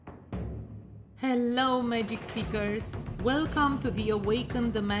Hello, Magic Seekers. Welcome to the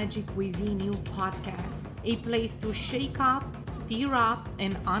Awaken the Magic Within You podcast, a place to shake up, stir up,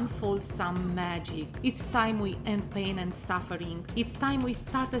 and unfold some magic. It's time we end pain and suffering. It's time we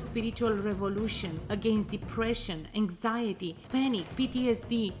start a spiritual revolution against depression, anxiety, panic,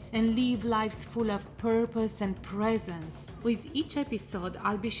 PTSD, and live lives full of purpose and presence. With each episode,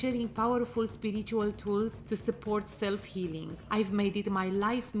 I'll be sharing powerful spiritual tools to support self-healing. I've made it my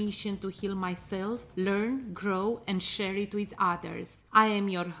life mission to heal myself, learn, grow, and share it with others. I am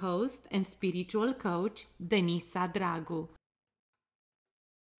your host and spiritual coach, Denisa Dragu.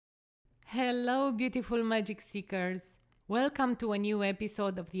 Hello, beautiful magic seekers. Welcome to a new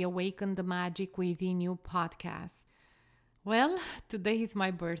episode of the Awaken the Magic Within You podcast. Well, today is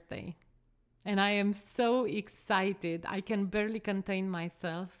my birthday, and I am so excited. I can barely contain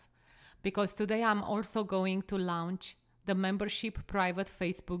myself because today I'm also going to launch the membership private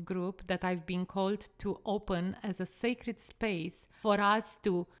Facebook group that I've been called to open as a sacred space for us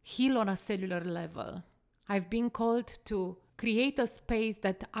to heal on a cellular level. I've been called to create a space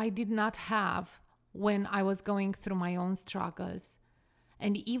that I did not have when I was going through my own struggles.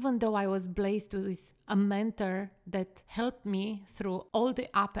 And even though I was blessed with a mentor that helped me through all the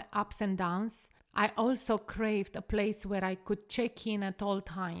ups and downs, I also craved a place where I could check in at all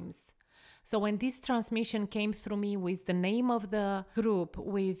times. So when this transmission came through me with the name of the group,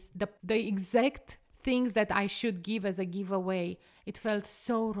 with the exact things that I should give as a giveaway, it felt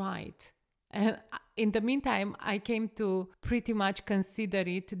so right. And in the meantime, I came to pretty much consider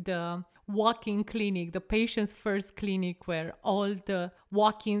it the walk-in clinic, the patient's first clinic where all the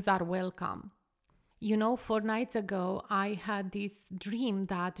walk-ins are welcome. 4 nights ago, I had this dream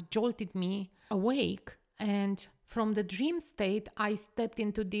that jolted me awake. And from the dream state, I stepped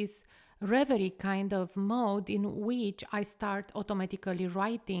into this reverie kind of mode in which I start automatically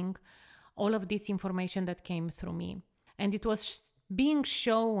writing all of this information that came through me. And it was being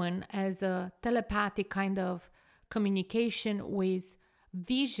shown as a telepathic kind of communication with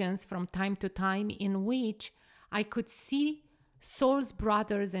visions from time to time in which I could see soul's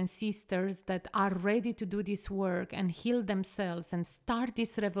brothers and sisters that are ready to do this work and heal themselves and start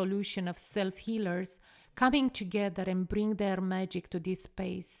this revolution of self-healers coming together and bring their magic to this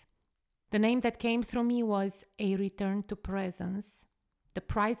space. The name that came through me was A Return to Presence. The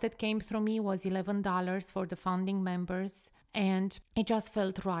price that came through me was $11 for the founding members, and it just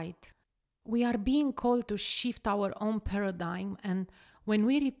felt right. We are being called to shift our own paradigm, and when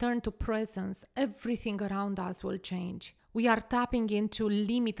we return to presence, everything around us will change. We are tapping into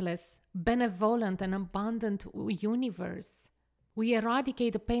limitless, benevolent, and abundant universe. We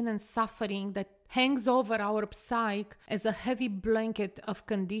eradicate the pain and suffering that hangs over our psyche as a heavy blanket of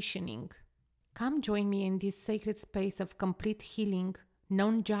conditioning. Come join me in this sacred space of complete healing,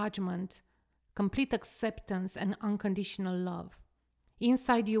 non-judgment, complete acceptance, and unconditional love.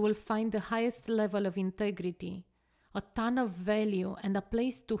 Inside you will find the highest level of integrity, a ton of value, and a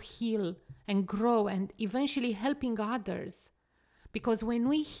place to heal and grow and eventually helping others. Because when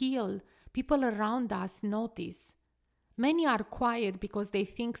we heal, people around us notice. Many are quiet because they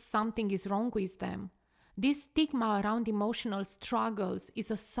think something is wrong with them. This stigma around emotional struggles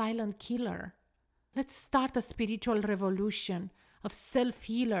is a silent killer. Let's start a spiritual revolution of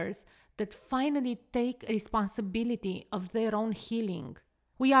self-healers that finally take responsibility of their own healing.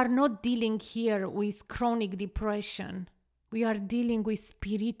 We are not dealing here with chronic depression. We are dealing with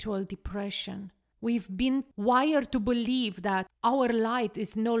spiritual depression. We've been wired to believe that our light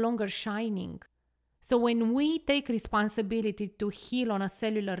is no longer shining. So when we take responsibility to heal on a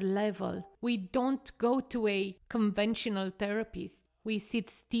cellular level, we don't go to a conventional therapist. We sit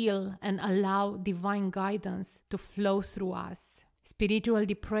still and allow divine guidance to flow through us. Spiritual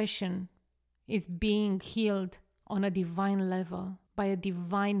depression is being healed on a divine level by a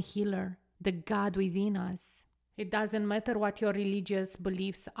divine healer, the God within us. It doesn't matter what your religious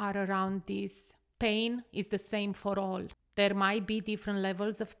beliefs are around this. Pain is the same for all. There might be different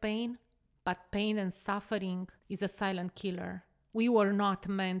levels of pain, but pain and suffering is a silent killer. We were not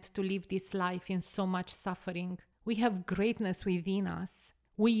meant to live this life in so much suffering. We have greatness within us.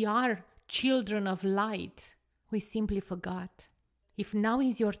 We are children of light. We simply forgot. If now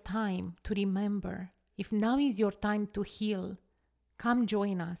is your time to remember, if now is your time to heal, come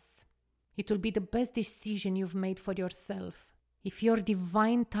join us. It will be the best decision you've made for yourself. If your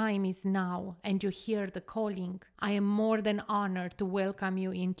divine time is now and you hear the calling, I am more than honored to welcome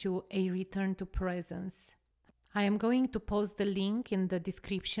you into A Return to Presence. I am going to post the link in the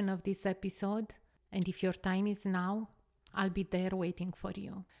description of this episode, and if your time is now, I'll be there waiting for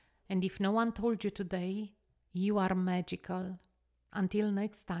you. And if no one told you today, you are magical. Until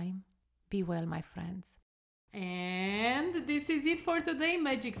next time, Be well, my friends. And this is it for today,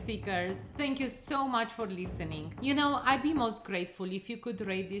 Magic Seekers. Thank you so much for listening. I'd be most grateful if you could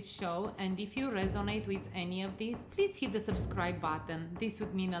rate this show, and if you resonate with any of these, please hit the subscribe button. This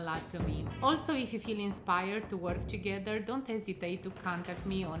would mean a lot to me. Also, if you feel inspired to work together, don't hesitate to contact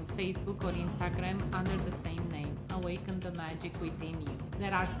me on Facebook or Instagram under the same name, Awaken the Magic Within You.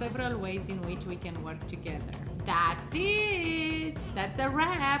 There are several ways in which we can work together. That's it! That's a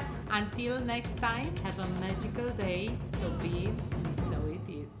wrap! Until next time, have a magical day. So be it, and so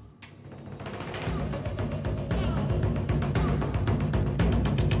it is.